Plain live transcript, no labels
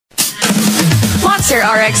Monster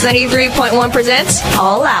RX93.1 presents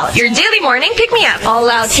All Out, your daily morning pick-me-up. All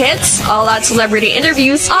out hits, all out celebrity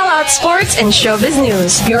interviews, all out sports and showbiz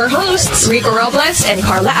news. Your hosts, Rico and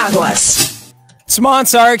Karla Aguas. It's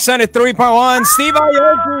Monster RX93.1, Steve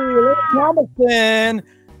Aoki, Liz Thomason,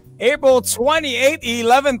 April 28,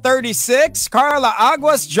 11:36. Karla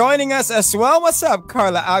Aguas joining us as well. What's up,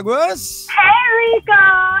 Karla Aguas? Hey, Rico,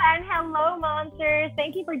 and hello, Monsters.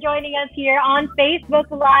 Thank you for joining us here on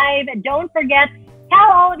Facebook Live. Don't forget,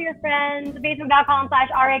 tell all of your friends,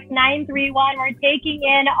 facebook.com/RX931. We're taking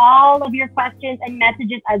in all of your questions and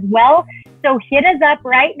messages as well. So hit us up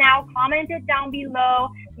right now. Comment it down below.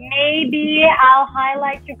 Maybe I'll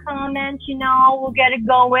highlight your comment. We'll get it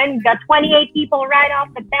going. We've got 28 people right off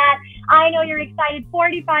the bat. I know you're excited.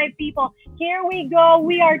 45 people. Here we go.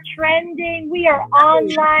 We are trending. We are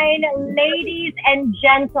online. Ladies and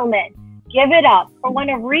gentlemen, give it up for one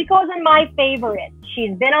of Rico's and my favorites.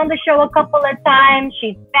 She's been on the show a couple of times.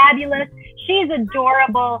 She's fabulous. She's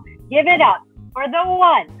adorable. Give it up for the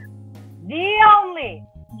one, the only,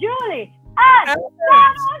 Julie. Hi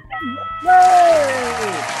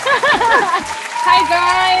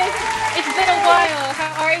guys, it's been a while.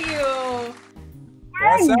 How are you?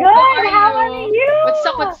 I'm good. How are you?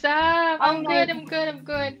 What's up? I'm good.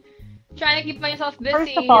 Trying to keep myself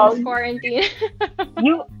busy in all, this quarantine.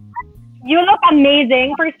 you look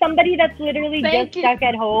amazing for somebody that's literally Thank just you. stuck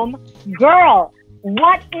at home. Girl,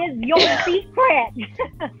 what is your secret?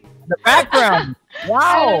 The background. Wow.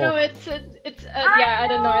 I don't know. It's I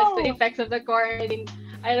don't know. It's the effects of the quarantine.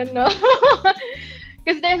 I don't know.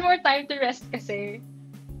 Because there's more time to rest kasi.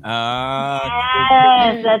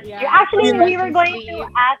 Yes, that's Yeah. true. Actually, we were going Sleep. to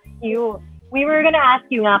ask you. We were going to ask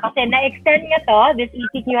you nga kasi na-extend nga to. This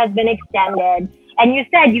ECQ has been extended. And you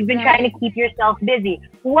said you've been trying to keep yourself busy.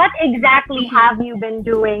 What exactly have you been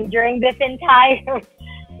doing during this entire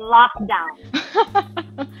lockdown?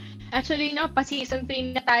 Actually, pa-season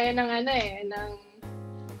 3 na tayo ng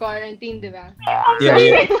quarantine, di ba?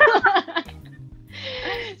 Yeah.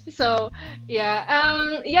 So,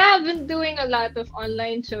 I've been doing a lot of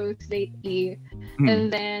online shows lately. And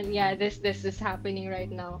then, this is happening right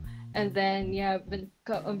now. And then, I've been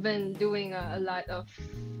doing a lot of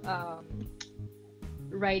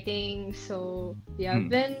writing. So, I've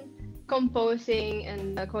been composing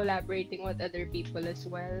and collaborating with other people as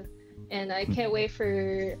well. And I can't wait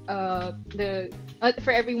for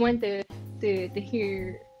for everyone to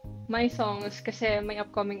hear my songs kasi may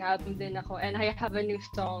upcoming album din ako and I have a new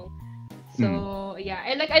song. So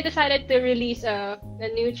I decided to release a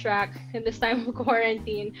new track in this time of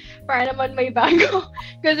quarantine para naman may bago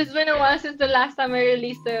because it's been a while since the last time I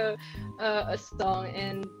released a song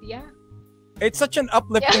and It's such an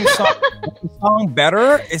uplifting song. The song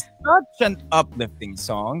Better is such an uplifting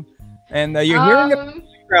song. And you're hearing it in the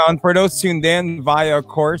background for those tuned in via,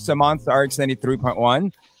 of course, Monster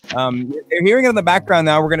RX93.1. You're hearing it in the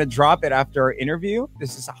background now. We're going to drop it after our interview.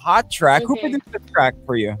 This is a hot track. Who produced the track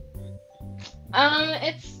for you?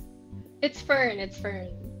 It's Fern. It's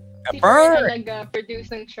Fern. Si Fern!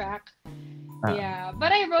 produced ng track. Yeah,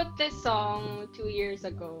 but I wrote this song 2 years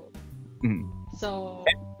ago. So.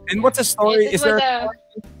 And what's the story? It Is there was a story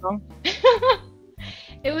to the song?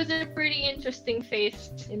 It was a pretty interesting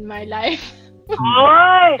phase in my life.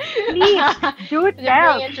 Boy, please, do It's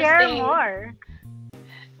tell. very Share interesting. more.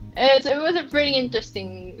 It was a pretty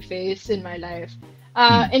interesting phase in my life.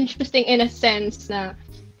 Interesting in a sense na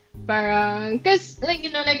parang, cause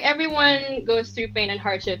everyone goes through pain and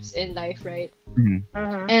hardships in life, right?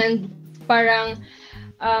 And parang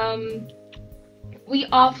we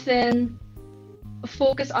often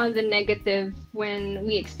focus on the negative when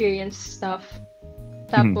we experience stuff.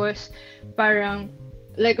 Tapos parang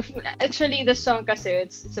actually the song kasi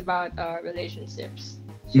it's about relationships.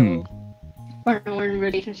 So parang when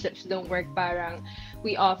relationships don't work, parang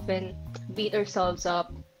we often beat ourselves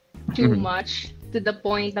up too much to the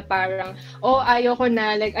point na parang ayoko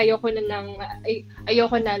na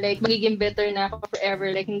magiging bitter na ako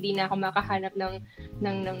forever, hindi na ako makahanap ng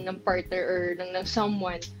partner or ng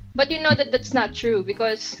someone. But you know that that's not true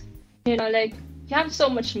because you have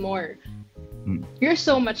so much more. You're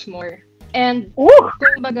so much more. And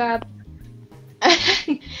kumbaga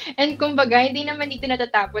hindi naman dito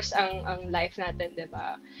natatapos ang life natin, 'di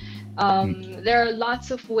ba? There are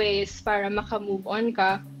lots of ways para maka-move on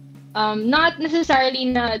ka. Not necessarily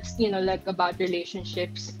na it's, about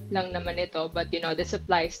relationships lang naman ito, but this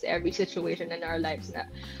applies to every situation in our lives na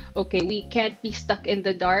we can't be stuck in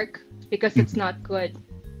the dark because it's not good.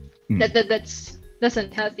 That's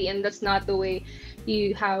doesn't healthy, and that's not the way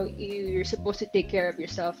you're supposed to take care of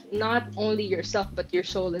yourself. Not only yourself, but your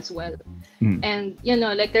soul as well. And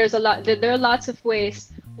like there are lots of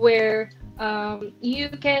ways where you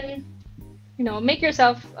can make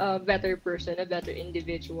yourself a better person, a better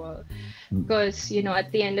individual. Because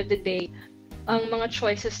at the end of the day, ang mga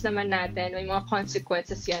choices naman natin, may mga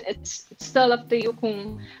consequences yan. It's still up to you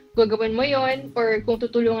kung gagawin mo yon or kung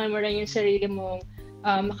tutulungan mo rin yung sarili mong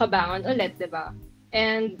makabangon ulit, diba?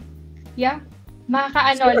 And yeah,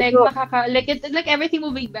 like everything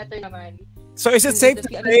will be better naman. So is it safe to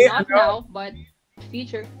say, not now, but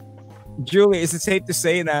future? Julie, is it safe to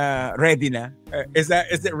say na ready na? Is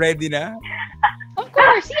it ready na? Of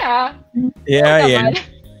course, yeah. Yeah.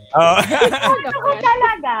 Oh. Ako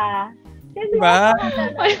talaga. Diba?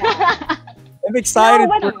 I'm excited.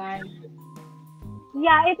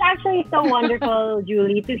 Yeah, it's actually so wonderful,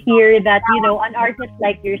 Julie, to hear that, an artist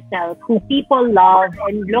like yourself, who people love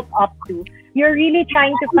and look up to, you're really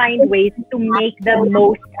trying to find ways to make the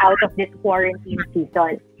most out of this quarantine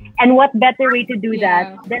season. And what better way to do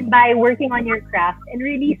that than by working on your craft and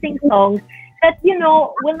releasing songs that,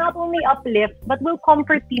 will not only uplift, but will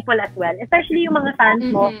comfort people as well. Especially yung mga fans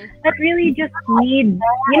mo that really just need,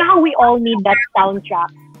 how we all need that soundtrack.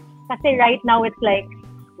 Kasi right now, it's like,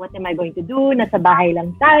 what am I going to do? Nasa bahay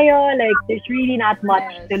lang tayo. Like, there's really not much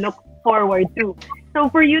to look forward to. So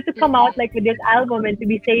for you to come out like with this album and to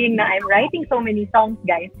be saying that I'm writing so many songs,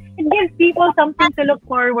 guys, it gives people something to look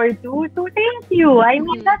forward to. So thank you. I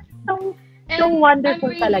mean, that's so wonderful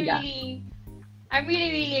talaga. I'm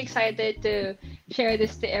really, really excited to share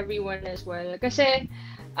this to everyone as well. Kasi,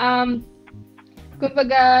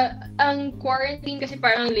 kumbaga, ang quarantine kasi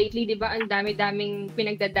parang lately, di ba, ang dami-daming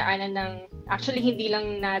pinagdadaanan ng, actually, hindi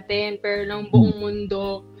lang natin, pero ng buong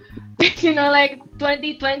mundo. Like,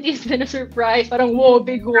 2020 has been a surprise. Parang, wow,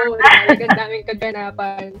 big wow. Like, ang daming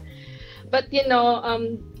kaganapan. But,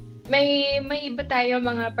 may iba tayo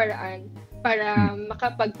mga paraan para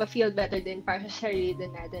makapagpa-feel better din para sa sarili din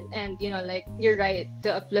natin. And, like, you're right,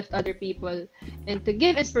 to uplift other people and to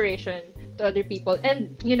give inspiration to other people.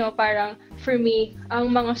 And, parang, for me, ang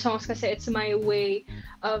mga songs kasi, it's my way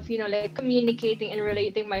of, like, communicating and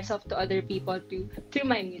relating myself to other people through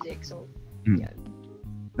my music. So, yeah.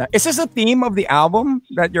 Now, is this a theme of the album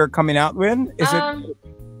that you're coming out with? Is it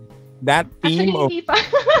that theme? Actually, hindi pa.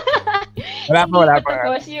 Wala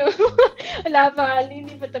pa.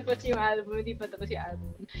 Hindi pa tapos yung album.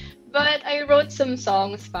 But I wrote some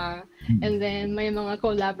songs pa. And then may mga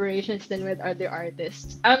collaborations then with other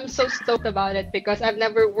artists. I'm so stoked about it because I've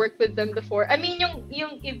never worked with them before. I mean,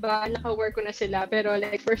 yung iba, naka-work ko na sila. Pero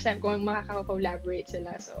like, first time ko makaka-collaborate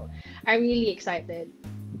sila. So, I'm really excited.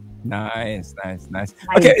 Nice.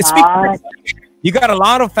 Okay, you got a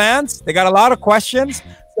lot of fans. They got a lot of questions.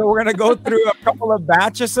 So we're gonna go through a couple of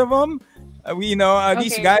batches of them. These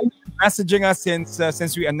guys are messaging us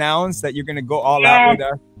since we announced that you're gonna go all out with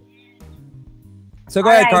us. So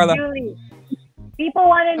go ahead, Karla. Julie. People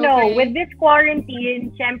want to know, with this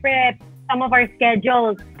quarantine, syempre, some of our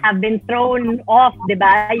schedules have been thrown off,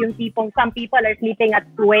 diba? Yung tipong some people are sleeping at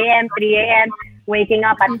 2 a.m., 3 a.m., waking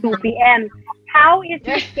up at 2 p.m. How is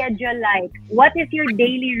your schedule like? What is your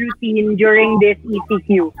daily routine during this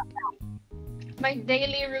ECQ? My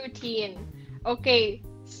daily routine. Okay,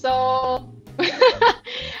 so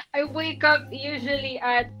I wake up usually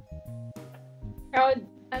at around,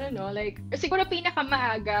 I don't know, like, siguro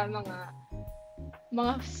pinakamaaga,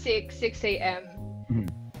 mga 6 a.m.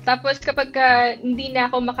 Tapos kapag hindi na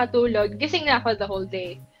ako makatulog, gising na ako the whole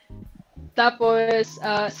day. Tapos,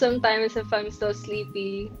 sometimes if I'm still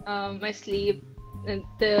sleepy, I sleep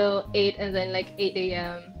until 8 and then like 8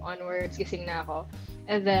 a.m. onwards, gising na ako.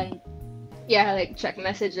 And then, like check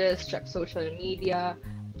messages, check social media,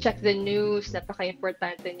 check the news,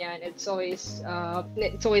 napaka-importante niyan. It's always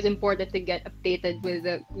important to get updated with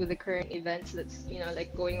the current events that's,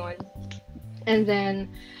 like going on. And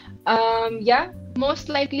then, most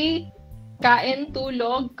likely, kain,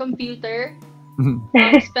 tulog, computer,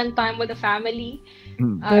 spend time with the family.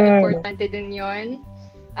 Importante din yun.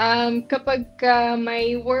 Kapag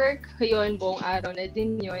may work, yun, buong araw na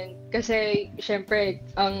din yun. Kasi, syempre,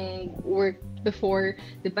 ang work before,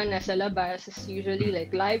 di ba, nasa labas, is usually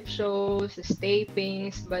like live shows,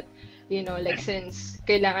 tapings, but, like since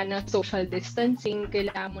kailangan ng social distancing,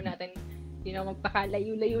 kailangan mo natin,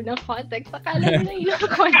 magpakalayo-layo ng contact, pakalayo-layo ng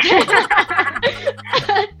contact.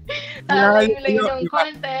 Layo-layo ng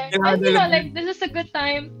contact. And, like, this is a good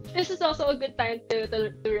time. This is also a good time to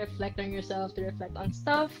reflect on yourself, to reflect on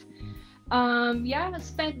stuff.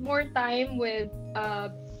 Spend more time with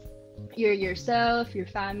yourself, your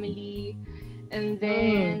family, and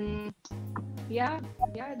then yeah,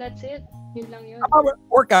 that's it. Yun lang yun. How about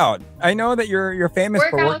workout? I know that you're famous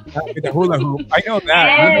for Workout. working out with the hula hoop. I know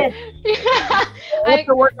that. What's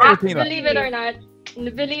your workout routine? Believe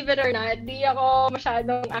it or not, di ako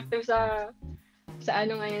masyadong active sa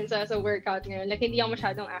ano ngayon, sa workout ngayon. Like, hindi ako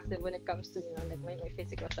masyadong active when it comes to, like, my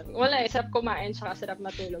physical stuff. Wala, sarap kumain, tsaka sarap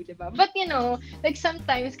matulog, diba? But, like,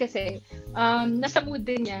 sometimes kasi, nasa mood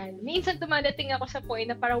din yan. Minsan dumadating ako sa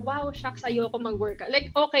point na parang, wow, shucks, ayoko mag-workout.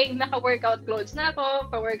 Like, okay, naka-workout clothes na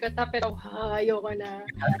ako, pa-workout na, pero, ayoko na.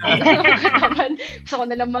 Gusto ko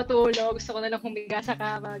na lang matulog, gusto ko na lang humiga sa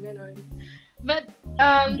kama, gano'n. But,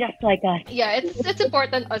 just like us. Yeah, it's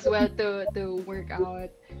important as well to work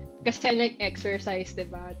out. Kasi like exercise,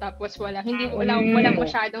 diba? Tapos walang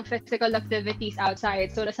masyadong physical activities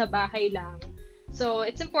outside. So, nasa bahay lang. So,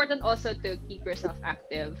 it's important also to keep yourself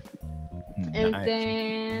active. And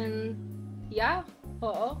then, yeah.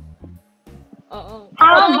 Oo.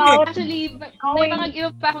 Actually, may mga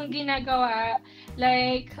iba pa akong ginagawa.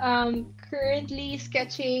 Like, currently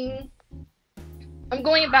sketching. I'm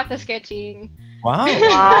going back to sketching. Wow.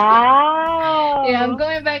 Yeah, I'm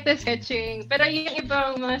going back to sketching. Pero yung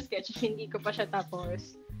ibang mga sketches, hindi ko pa siya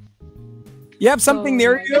tapos. You have something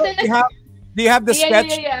near you? Do you have the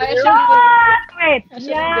sketch? Yeah. Wait.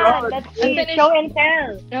 Yeah, that's show and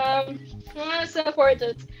tell. Mga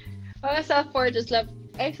self-portraits left.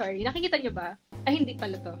 Ay, sorry. Nakikita niyo ba? Ay, hindi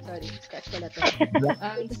pala to. Sorry. Sketch pala to.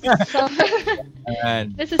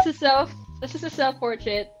 This is a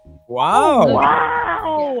self-portrait. Wow.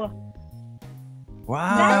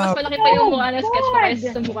 Mas malaki pa yung mukha na sketch ko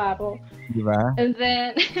kaysa sa mukha ko. Diba? And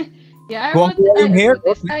then, yeah,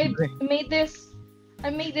 I made this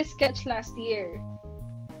sketch last year.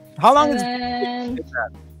 How long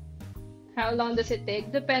How long does it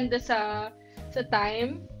take? Depende sa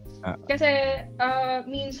time. Kasi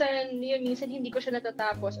minsan hindi ko siya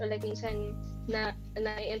natatapos, or like minsan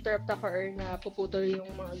na-interrupt ako or napuputol yung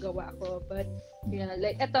mga gawa ko. But yeah,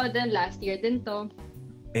 like ito din last year din to.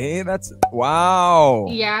 That's wow.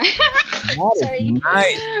 Yeah. Sorry.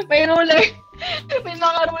 Nice. May roller. May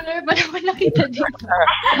mga roller pa naman nakita dito.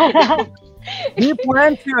 Do you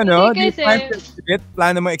plan to, Do you plan to exhibit?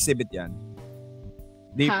 Plano mo exhibit yan?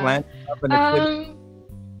 Do you plan to have an exhibit?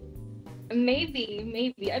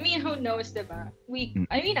 Maybe. I mean, who knows, diba?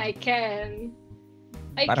 I mean, I can.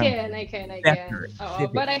 I can.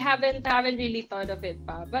 But I haven't really thought of it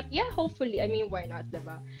pa. But yeah, hopefully. I mean, why not,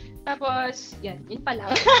 diba? Tapos, yan, yun pa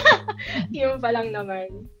lang. Yun pa lang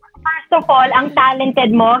naman. First of all, ang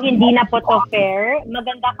talented mo, hindi na po to fair.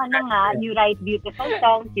 Maganda ka na nga. You write beautiful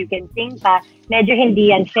songs. You can sing pa. Medyo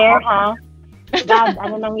hindi yan fair, ha? God,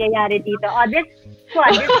 ano nangyayari dito? This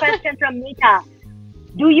question from Mita.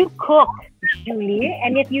 Do you cook, Julie?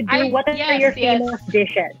 And if you do, what are your famous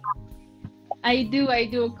dishes? I do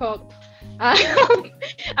cook. I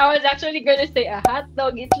was actually gonna say a hot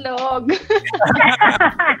dog, itlog.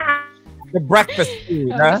 The breakfast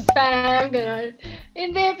food, Spam, gano'n.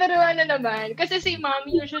 Hindi, pero ano naman. Kasi si mom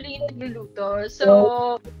usually nagluluto.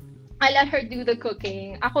 So, I let her do the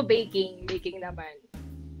cooking. Ako baking. Baking naman.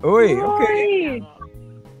 Uy, okay.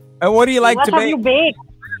 And what do you like to bake? What have you baked?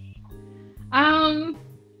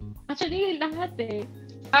 Actually, lahat eh.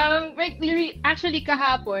 Actually,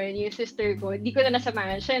 kahapon, yung sister ko, hindi ko na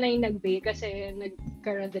nasamahan. Siya na yung nag-bake kasi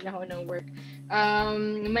nagkaroon din ako ng work.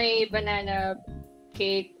 May banana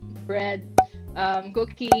cake, bread,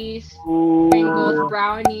 cookies, Pringles,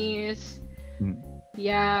 brownies.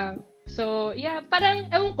 Yeah. So, yeah, parang,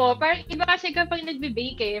 ewan ko, parang iba kasi kapag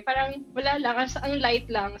nagbe-bake eh. Parang wala lang, ang light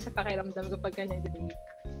lang sa pakiramdam kapag nagbe-bake.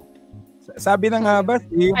 Sabi na nga ba?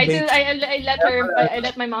 I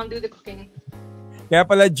let my mom do the cooking. Kaya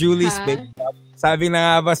pala Julie's Bake Shop. Sabi na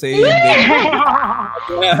nga ba sa'yo?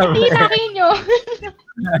 Hindi sa akin yun.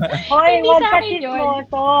 Hoy, wag ka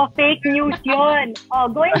chismoso. Fake news yun.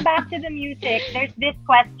 Going back to the music, there's this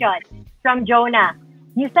question from Jonah.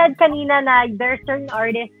 You said kanina na there are certain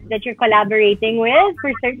artists that you're collaborating with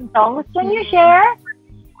for certain songs. Can you share?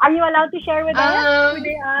 Are you allowed to share with us who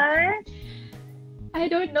they are? I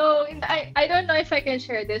don't know. I don't know if I can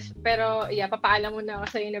share this, pero yeah, papaalam mo na ako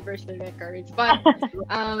sa Universal Records. But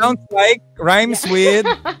sounds like rhymes with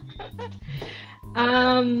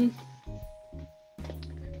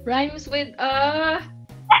rhymes with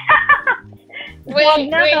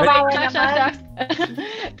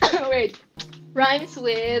wait. Rhymes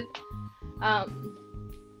with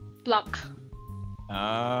pluck.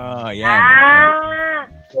 Oh, yeah.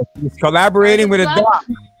 He's collaborating with a dog.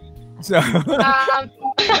 So,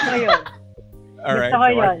 alright.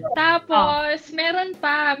 Tapos, meron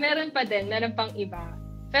pang iba.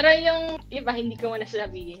 Pero yung iba, hindi ko muna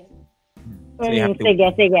sasabihin. So you have to.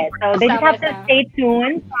 Sige. So they just have to stay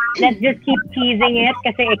tuned. Let's just keep teasing it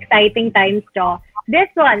kasi exciting times to.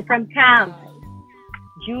 This one from Cam.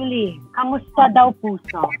 Julie, kamusta daw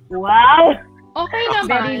puso? Wow! Okay naman.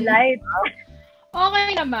 Very light.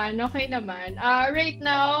 Okay naman. Right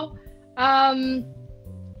now,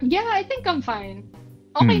 yeah, I think I'm fine.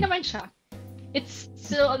 Okay naman siya. It's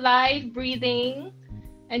still alive, breathing,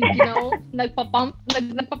 and nagpapump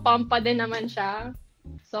pa din naman siya.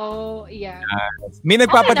 So, yeah. May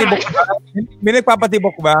nagpapatibok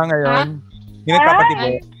ba ngayon? May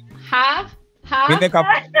nagpapatibok? Ha? Chappy.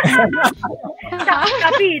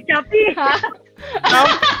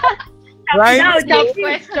 Right? Next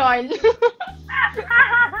question.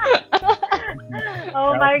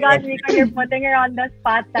 Oh my God, Rico, you're putting her on the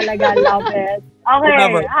spot talaga. Love it.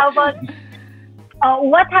 Okay, how about,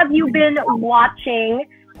 what have you been watching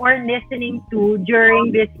or listening to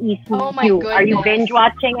during this ECQ? Oh my goodness. Are you binge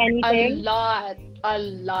watching anything? A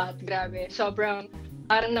lot. Grabe. Sobrang,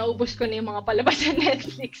 parang naubos ko na yung mga palabas sa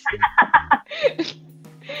Netflix.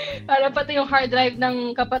 Para pati yung hard drive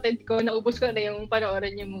ng kapatid ko, naubos ko na yung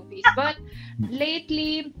panoorin yung movies. But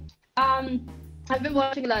lately, I've been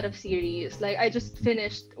watching a lot of series. Like, I just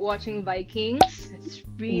finished watching Vikings. It's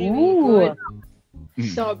really good.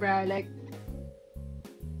 Sobra.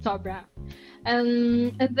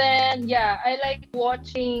 And then, yeah, I like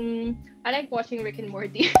watching Rick and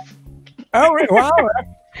Morty. Oh, wow.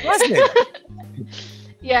 What's it?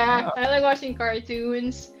 Yeah, I like watching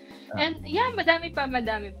cartoons. And yeah, madami pa.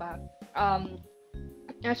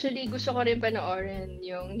 Actually, gusto ko rin panoorin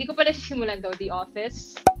yung, hindi ko pa nasisimulan daw, The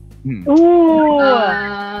Office. Ooh!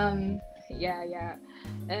 Yeah.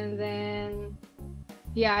 And then,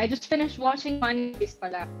 yeah, I just finished watching Money Heist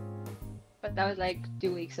pala. But that was like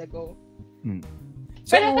 2 weeks ago.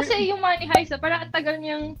 So, pero kasi yung Money Heist, parang ang tagal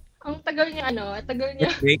niyang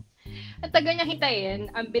hintayin,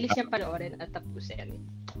 ang bilis niyang panoorin at tapusin.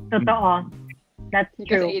 Totoo. That's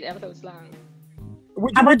true. Kasi 8 episodes lang.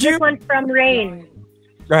 How about this one from Rain?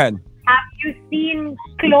 Go ahead. Have you seen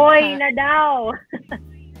Chloe na daw?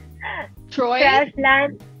 Troy? Crash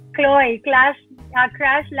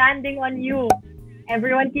Landing on You.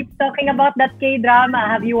 Everyone keeps talking about that K-drama.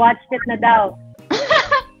 Have you watched it na daw?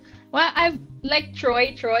 Well, I've like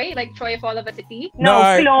Troy, like Troy Fall of a City. No,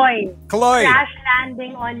 Chloe. Crash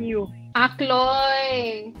Landing on You.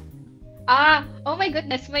 Chloe. Oh my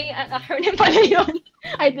goodness, may her name pala yun.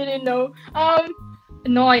 I didn't know.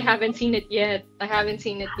 No, I haven't seen it yet.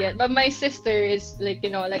 But my sister is like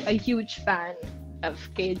a huge fan of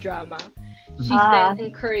K-drama. She's been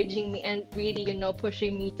encouraging me and really,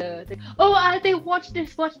 pushing me to ate, watch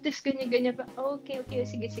this, ganyan. Okay,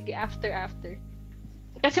 sige, after.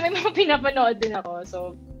 Kasi may mga pinapanood din ako,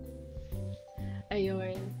 so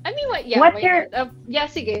ayun. I mean, what? Yeah, yeah,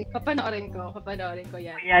 sige, papanoorin ko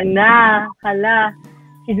yan. Yan na, Karla.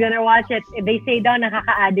 She's gonna watch it. They say daw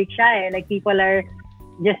nakaka-addict siya eh. Like people are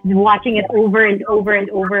just watching it over and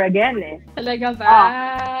over again eh. Talaga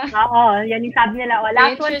ba? Oo, yan yung sabi nila.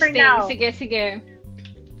 Last one for now. Sige.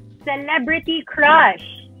 Celebrity crush.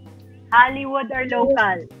 Hollywood or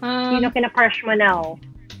local? Sino kina-crush mo now?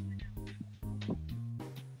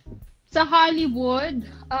 Sa Hollywood,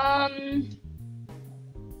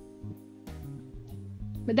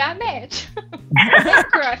 madami.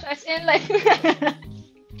 Crush, as in like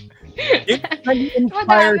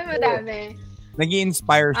madami.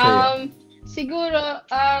 Nag-i-inspire siya. Siguro,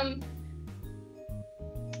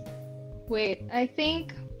 wait, I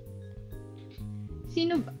think,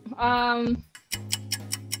 sino ba?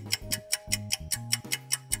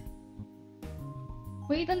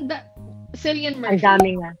 Wait, Cillian Murphy. Ang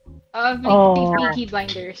dami nga. Peaky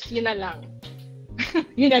Blinders. Yun na lang.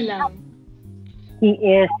 He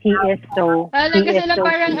is so. Kasi lang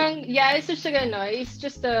parang he's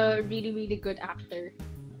just a really, really good actor.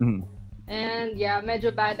 And yeah,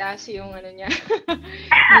 medyo badass yung niya.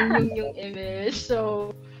 yung image.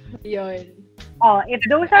 So, yun. Oh, if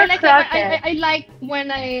those are crushes. I like when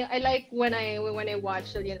I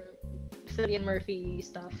watch Cillian Murphy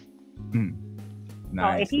stuff.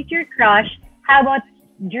 Nice. If he's your crush, how about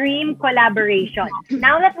dream collaboration?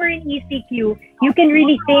 Now that we're in ECQ, you can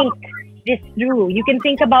really think this through. You can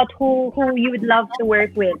think about who you would love to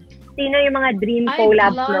work with. Sino yung mga dream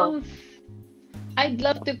collabs mo? I'd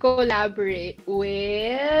love to collaborate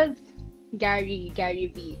with Gary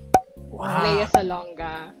V. Wow. Lea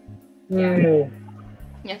Salonga. Yeah.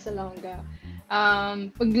 Lea Salonga.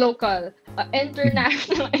 Pag local,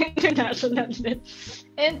 international.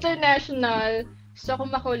 So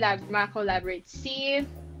kung ma-collaborate si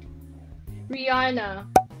Rihanna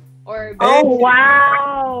or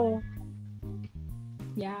wow!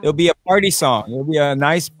 Yeah. It'll be a party song. It'll be a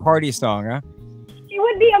nice party song, huh? It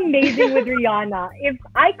would be amazing with Rihanna. If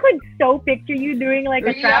I could so picture you doing like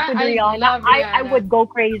a trap with Rihanna, I would go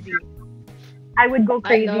crazy. I would go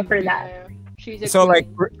crazy for that. She's a So queen. like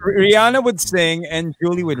Rihanna would sing and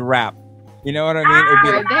Julie would rap. You know what I mean? It'd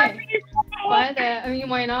be like, Pwede. I mean,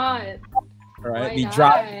 why not? right? Why Be not?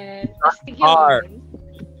 drop Just hard.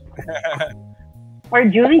 Or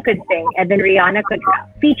Julie could sing and then Rihanna could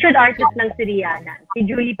rap. Featured artist lang si Rihanna. Si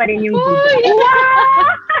Julie pa rin yung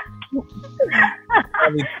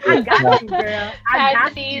I got you, girl. I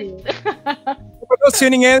got you. For those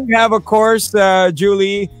tuning in, we have, of course,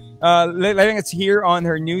 Julie letting us hear on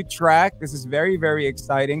her new track. This is very, very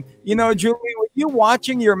exciting. You know, Julie, were you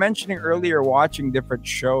watching, you were mentioning earlier watching different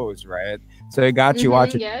shows, right? So I got you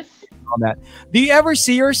watching all that. Do you ever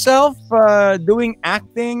see yourself doing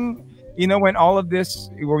acting, you know, when all of this,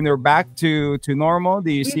 when we're back to normal?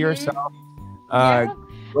 Do you see yourself?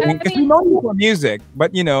 Because we know you for music,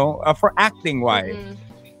 but you know, for acting wise,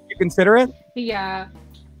 you consider it? Yeah.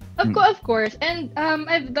 Of course. And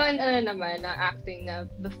I've done naman acting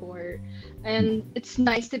before. And it's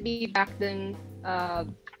nice to be back then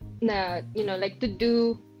na, you know, like to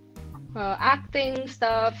do acting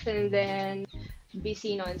stuff and then be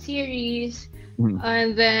seen on series.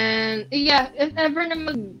 And then, yeah, if ever na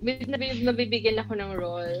mabibigyan ako ng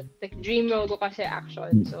role, like dream role ko kasi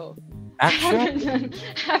action. So, action?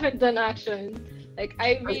 haven't done action. Like,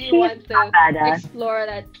 I really want to explore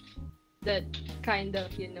that kind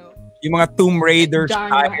of, you know, yung mga Tomb Raider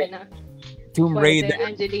genre na. Tomb Raider.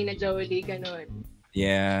 Angelina Jolie, ganun.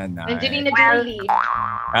 Yeah, nice. Angelina Jolie.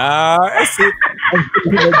 I see.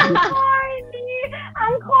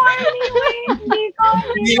 I'm corny.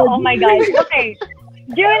 Oh my God. Okay.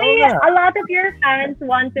 Julie, a lot of your fans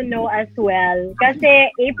want to know as well. Kasi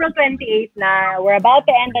April 28th na, we're about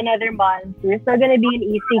to end another month. We're still gonna be in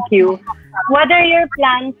ECQ. What are your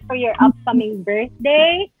plans for your upcoming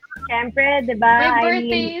birthday? Siyempre, di ba? My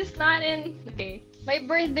birthday is not in... Okay. My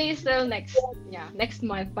birthday is still next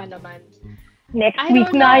month pa naman. Next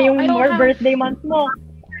week na yung more birthday month mo.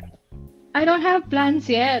 I don't have plans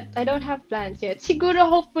yet. Siguro,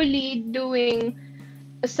 hopefully, doing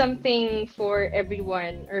something for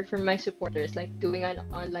everyone or for my supporters, like doing an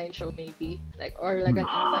online show maybe, like or like an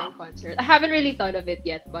online concert. I haven't really thought of it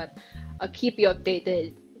yet, but I'll keep you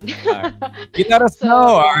updated. You let us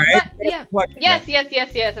know, all right? Yeah. Yes.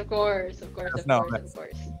 Of course.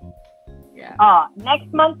 Yeah. Oh,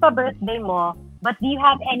 next month pa birthday mo. But do you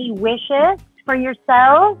have any wishes for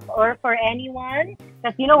yourself or for anyone?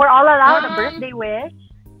 Because you know we're all allowed a birthday wish.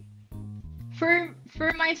 For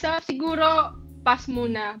myself, siguro pass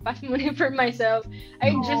muna for myself.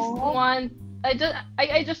 I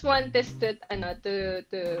just want this to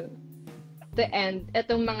end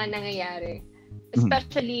etong mga nangyayari.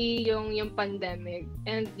 Especially yung pandemic,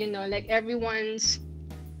 and you know, like everyone's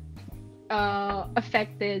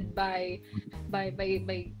affected by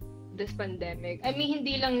this pandemic. I mean,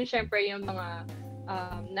 hindi lang syempre yung mga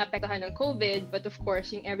naapektuhan ng COVID, but of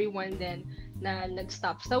course yung everyone then na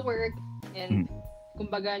nag-stop sa work, and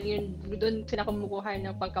kumbaga yun doon sila kumukuha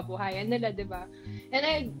ng pangkabuhayan nila, di ba? And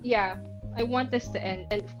I want this to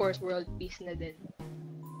end, and of course world peace na din.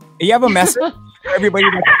 You have a message for everybody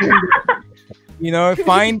that's you know,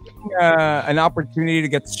 find an opportunity to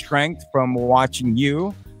get strength from watching you,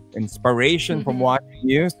 inspiration from watching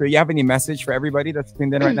you. So you have any message for everybody that's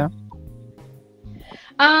tuned in right now?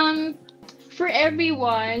 For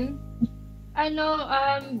everyone,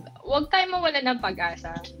 wag tayo mawala ng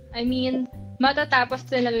pag-asa. I mean, matatapos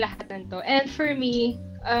na lahat ng to. And for me,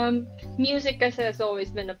 music kasi has always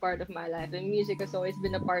been a part of my life, and music has always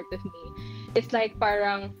been a part of me. It's like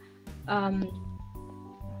parang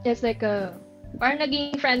parang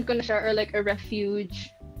naging friend ko na siya, or like a refuge.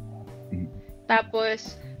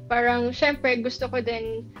 Tapos, parang, syempre, gusto ko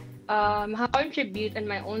din contribute in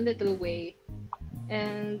my own little way.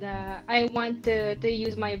 And I want to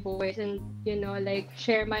use my voice and, you know, like,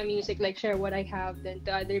 share my music, like, share what I have then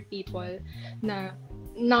to other people na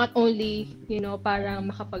not only, you know, parang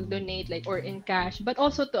makapag-donate, like, or in cash, but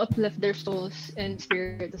also to uplift their souls and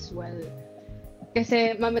spirit as well.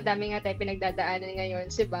 Kasi, madami nga tayo pinagdadaanan ngayon,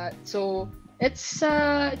 diba? So, it's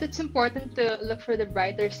important to look for the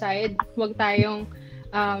brighter side. Wag tayong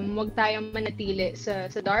manatili sa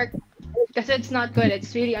dark, kasi it's not good.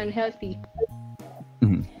 It's really unhealthy.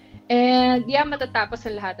 And yeah, matatapos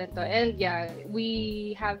ang lahat nito. And yeah,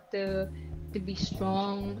 we have to be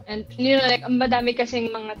strong. And you know, like madami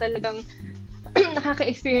kasing mga talagang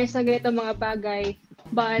nakaka-experience na ganito mga bagay.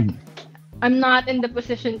 But I'm not in the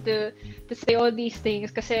position to say all these things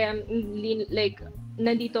kasi like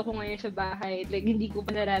nandito ko ngayon sa bahay, like hindi ko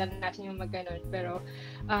pa nararanasan yung magganon, pero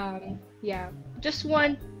yeah, just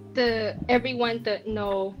want everyone to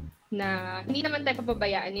know na hindi naman tayo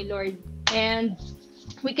papabayaan ni Lord, and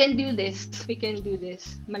we can do this.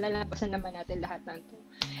 Malalampasan naman natin lahat ng to.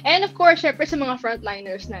 And of course, syempre sa mga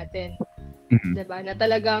frontliners natin, diba, na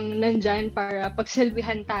talagang nandyan para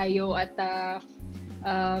pagsilbihan tayo at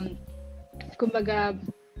kumbaga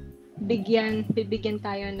bibigyan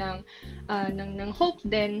tayo ng hope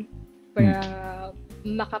din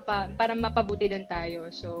para mapabuti din tayo.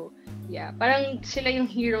 So, yeah, parang sila yung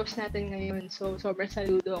heroes natin ngayon. So, sobrang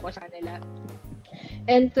saludo ako sa kanila.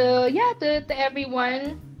 And to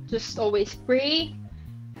everyone, just always pray,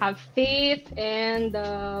 have faith, and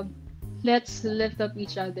let's lift up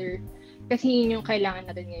each other. Kasi yun yung kailangan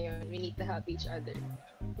natin ngayon. We need to help each other.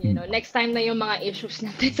 You know, next time na yung mga issues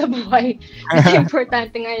natin sa buhay, kasi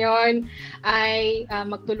importante ngayon ay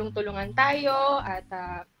magtulong-tulungan tayo at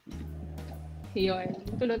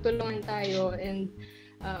tulong-tulungan tayo, and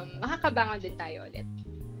makakabangon din tayo ulit.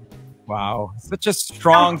 Wow, such a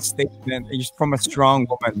strong statement from a strong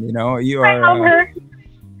woman. You know, you are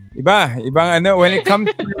ibang ano when it comes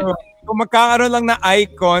to kung magkakaroon lang na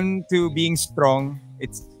icon to being strong,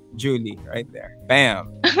 it's Julie right there.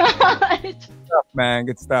 Bam. Good stuff, man.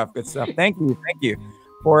 Good stuff. Thank you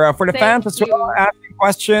for the fans as well asking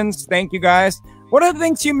questions. Thank you guys. What are the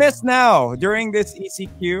things you miss now during this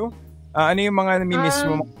ECQ? Ano yung mga nami-miss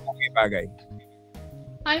mo mga bagay?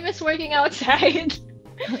 I miss working outside.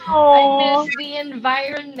 Oh. I miss the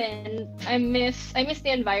environment. I miss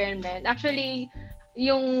the environment. Actually,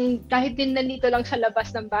 yung kahit din nandito lang sa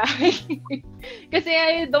labas ng bahay. Kasi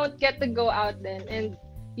I don't get to go out then. And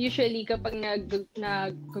usually kapag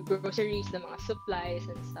nag-groceries ng mga supplies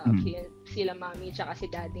and stuff, sila mami tsaka si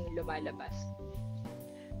daddy lumalabas.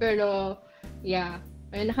 Pero, yeah,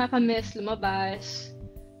 ay nakaka-miss lumabas.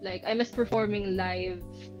 Like, I miss performing live.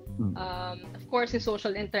 Of course, in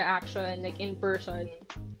social interaction, like in person.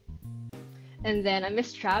 And then, I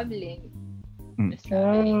miss traveling.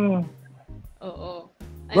 Oo.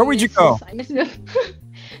 Where would you go? I miss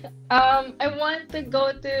I want to go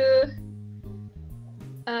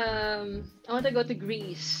to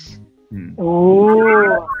Greece.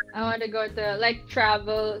 Oh. I want to go to, like,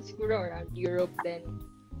 travel siguro around Europe then.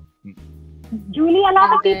 Julie, a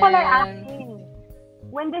lot of people are asking,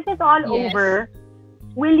 when this is all over,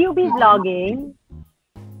 will you be vlogging?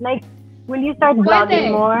 Like, will you start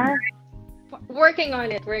vlogging more? Working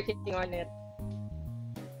on it.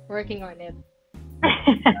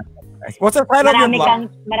 What's the title of your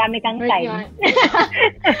vlog? Marami kang time.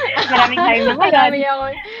 Maraming time na Marami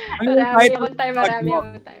akong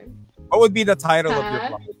time. What would be the title of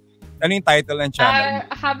your vlog? Ano yung title and channel?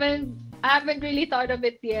 I haven't really thought of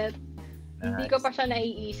it yet. Nice. Hindi ko pa siya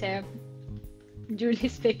naiisip.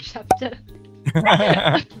 Julie's Fake Shop. They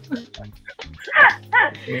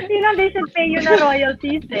should pay you na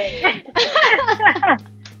royalties eh.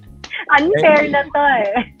 Unfair na to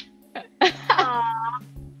eh.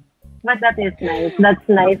 But that is nice. That's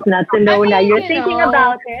nice not to know na you're thinking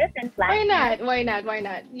about it and planning. Why not?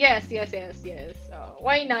 Yes.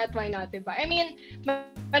 Why not, diba? I mean,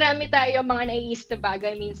 marami tayo mga naiisip na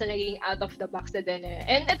bagay minsan naging out of the box na din eh.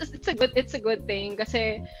 And it's a good thing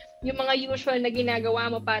kasi yung mga usual na ginagawa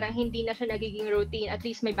mo parang hindi na siya nagiging routine. At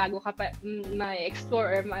least may bago ka pa may explore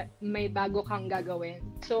or may bago kang gagawin.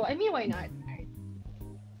 So, I mean, why not?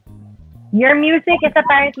 Your music is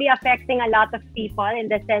apparently affecting a lot of people in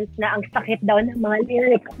the sense na ang sakit daw ng mga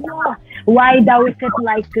lyrics mo. Why daw is it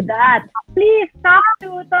like that? Please talk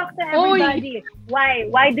to everybody. Oy.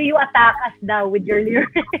 Why do you attack us daw with your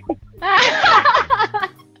lyrics?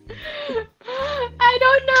 I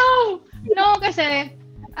don't know. No, kasi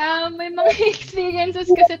may mga experiences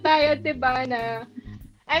kasi tayo, diba, na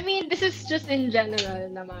I mean, this is just in general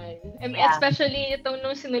naman. I mean, especially itong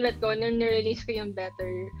nung sinulat ko, nung nirelease ko yung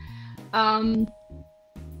Better.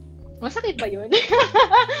 Masakit ba yun?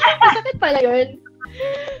 Masakit pala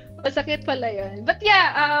yun. But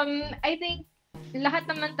yeah, I think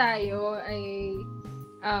lahat naman tayo ay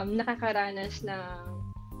nakakaranas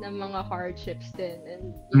ng mga hardships din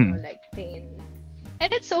and you know, like pain.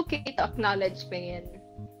 And it's okay to acknowledge pain.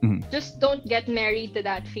 Just don't get married to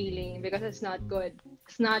that feeling because it's not good.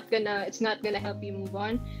 It's not gonna help you move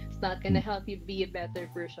on. It's not gonna help you be a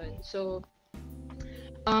better person. So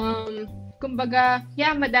kumbaga,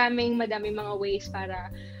 yeah, madaming mga ways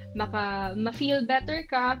para ma-feel better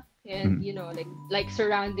ka, and you know, like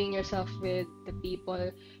surrounding yourself with the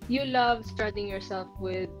people you love, surrounding yourself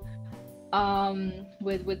with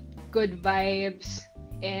good vibes,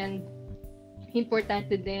 and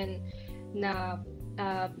importante din na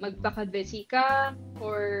magpaka-busy ka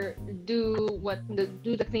or do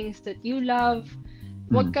the things that you love.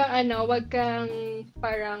 Wag kang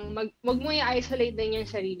parang wag mo i-isolate din yung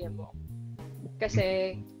sarili mo.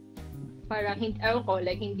 Kasi parang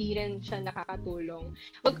hindi rin siya nakakatulong.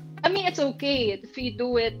 I mean, it's okay if you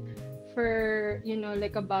do it for,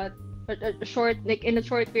 like about a short, like in a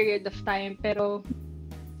short period of time, pero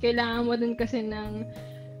kailangan mo din kasi ng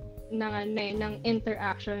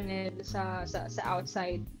interaction sa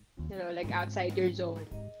outside, like outside your zone.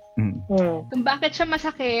 Kung bakit siya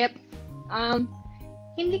masakit,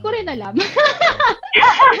 hindi ko rin alam.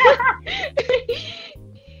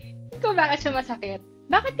 Kung bakit siya masakit.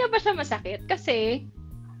 Bakit nga ba siya masakit? Kasi,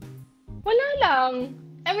 wala lang.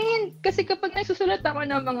 I mean, kasi kapag nagsusulat ako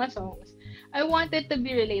ng mga songs, I want it to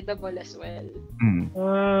be relatable as well.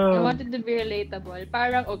 I want it to be relatable.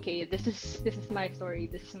 Parang, okay, this is my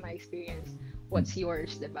story, this is my experience. What's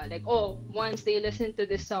yours, diba? Like, once they listen to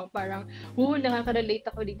this song, parang, nakaka-relate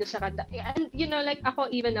ako dito sa kanta. And, like, ako,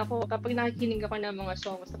 kapag nakikinig ako ng mga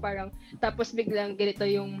songs, parang, tapos biglang ganito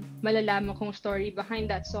yung malalaman kong story behind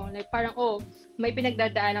that song. Like, parang, may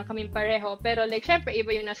pinagdadaanan kaming pareho. Pero, like, syempre,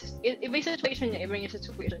 iba yung situation niya, iba yung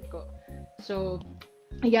situation ko. So,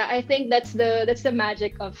 yeah, I think that's the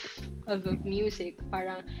magic of music.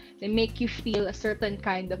 Parang they make you feel a certain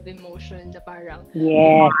kind of emotion na parang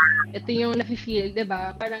ito yung nafe-feel, 'di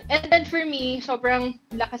ba? Parang, and then for me, sobrang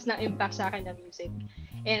lakas ng impact sa akin ng music.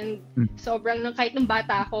 And sobrang kahit nung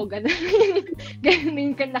bata ako, ganun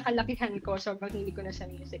yung nakalakihan ko, sobrang hindi ko na sa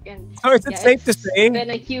music. And so is it safe to say it's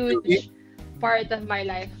been a huge part of my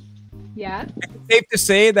life. Yeah. It's safe to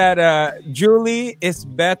say that Julie is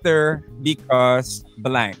better because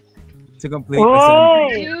blank. To complete the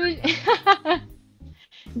sentence.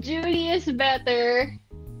 Julie is better.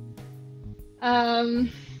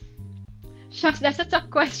 Shucks, that's a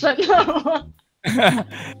tough question.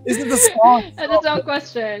 This is the song. That's a tough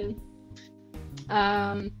question.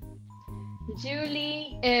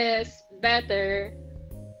 Julie is better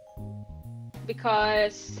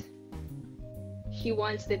because she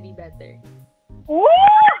wants to be better. Woo!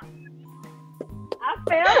 I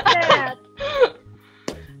felt that.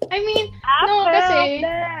 I mean, kasi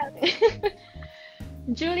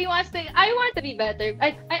Julie wants to. I want to be better.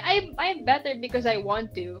 I'm better because I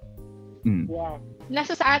want to. Yeah.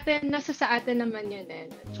 Nasa sa atin naman yun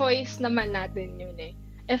eh. Choice naman natin yun eh.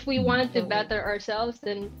 If we want to better ourselves,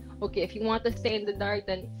 then okay. If you want to stay in the dark,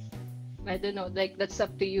 then I don't know. Like, that's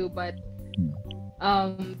up to you. But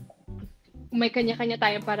may kanya-kanya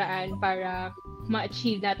tayong paraan para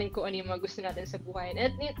ma-achieve natin kung ano yung mga gusto natin sa buhay.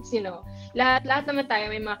 And it's, lahat naman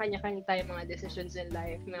tayo, may mga kanya-kanya tayong mga decisions in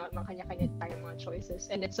life, may mga kanya-kanya tayong mga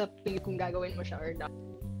choices, and it's up to you kung gagawin mo siya or not.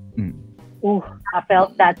 I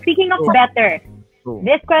felt that. Speaking of better,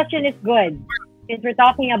 this question is good. Since we're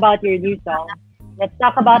talking about your new song, let's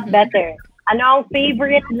talk about better. Ano ang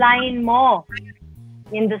favorite line mo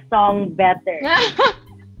in the song Better?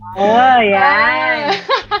 Yeah.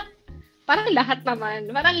 Parang lahat naman.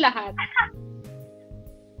 Parang lahat.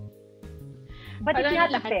 But parang if you had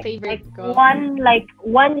to lahat pick, favorite ko. one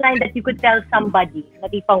line that you could tell somebody, na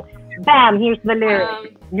tipong, bam, here's the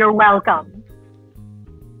lyric. You're welcome.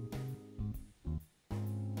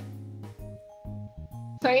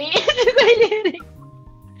 Sorry, my lyric.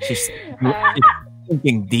 She's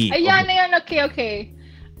thinking deep. Ayan, okay.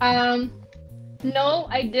 No,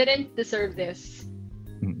 I didn't deserve this.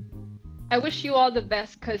 I wish you all the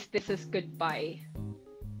best because this is goodbye.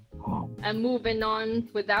 I'm moving on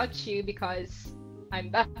without you because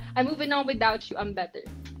I'm moving on without you. I'm better.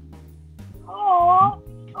 Oh.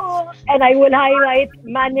 And I will highlight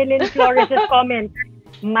Manilyn Flores' comment.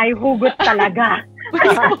 May hugot talaga.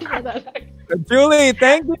 Julie,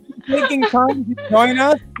 thank you for taking time to join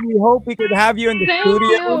us. We hope we could have you in the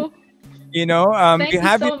studio. Thank you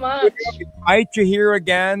have so much. Invite you here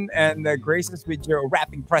again and grace us with your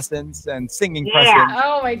rapping presence and singing presence.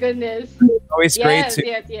 Oh my goodness. Always great to.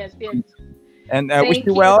 Yes. And wish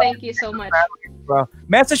you well. Thank you so much. Well,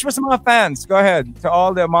 message for some of our fans. Go ahead to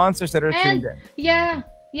all the monsters that are tuned in.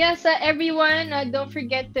 Yes, everyone, don't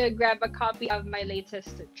forget to grab a copy of my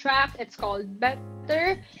latest track. It's called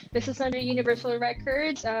Better. This is under Universal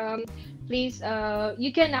Records. Please,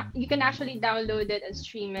 you can actually download it and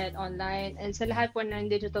stream it online. And sa lahat po ng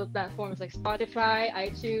digital platforms like Spotify,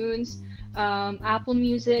 iTunes, Apple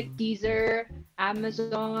Music, Deezer,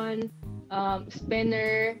 Amazon,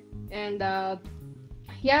 Spinner, and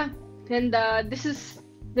this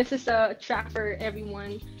is a track for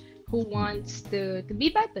everyone who wants to be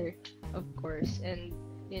better, of course. And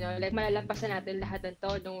malalampasan natin lahat ng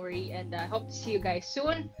to, don't worry. And I hope to see you guys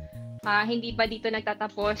soon. hindi pa dito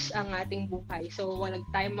nagtatapos ang ating buhay. So, walang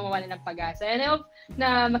tayong mawawala ng pag-asa. And I hope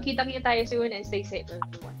na makita-kita tayo soon and stay safe,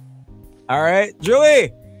 everyone. All right, Julie.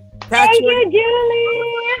 Thank you,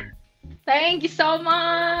 Julie. Thank you so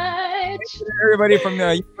much. Everybody from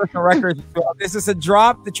the Universal Records. This is a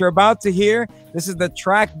drop that you're about to hear. This is the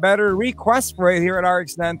track Better request right here at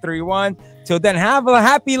RX931. Till then, have a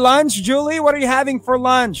happy lunch, Julie. What are you having for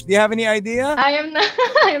lunch? Do you have any idea? I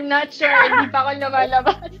am not sure. Hindi pa ako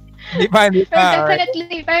lumalabas. Hindi pa.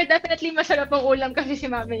 Pero definitely masarap ang ulam kasi si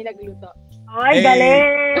Mami nagluto. Ay,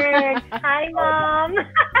 galing! Hi, Mom!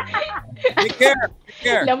 Take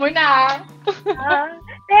care. Alam mo na.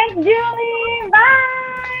 Thanks, Julie!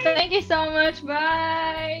 Bye! Thank you so much.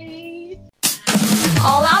 Bye!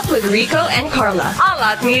 All Out with Rico and Karla. All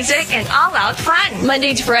Out music and all out fun.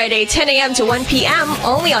 Monday to Friday, 10 a.m. to 1 p.m.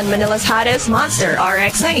 only on Manila's hottest Monster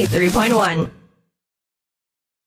RX93.1.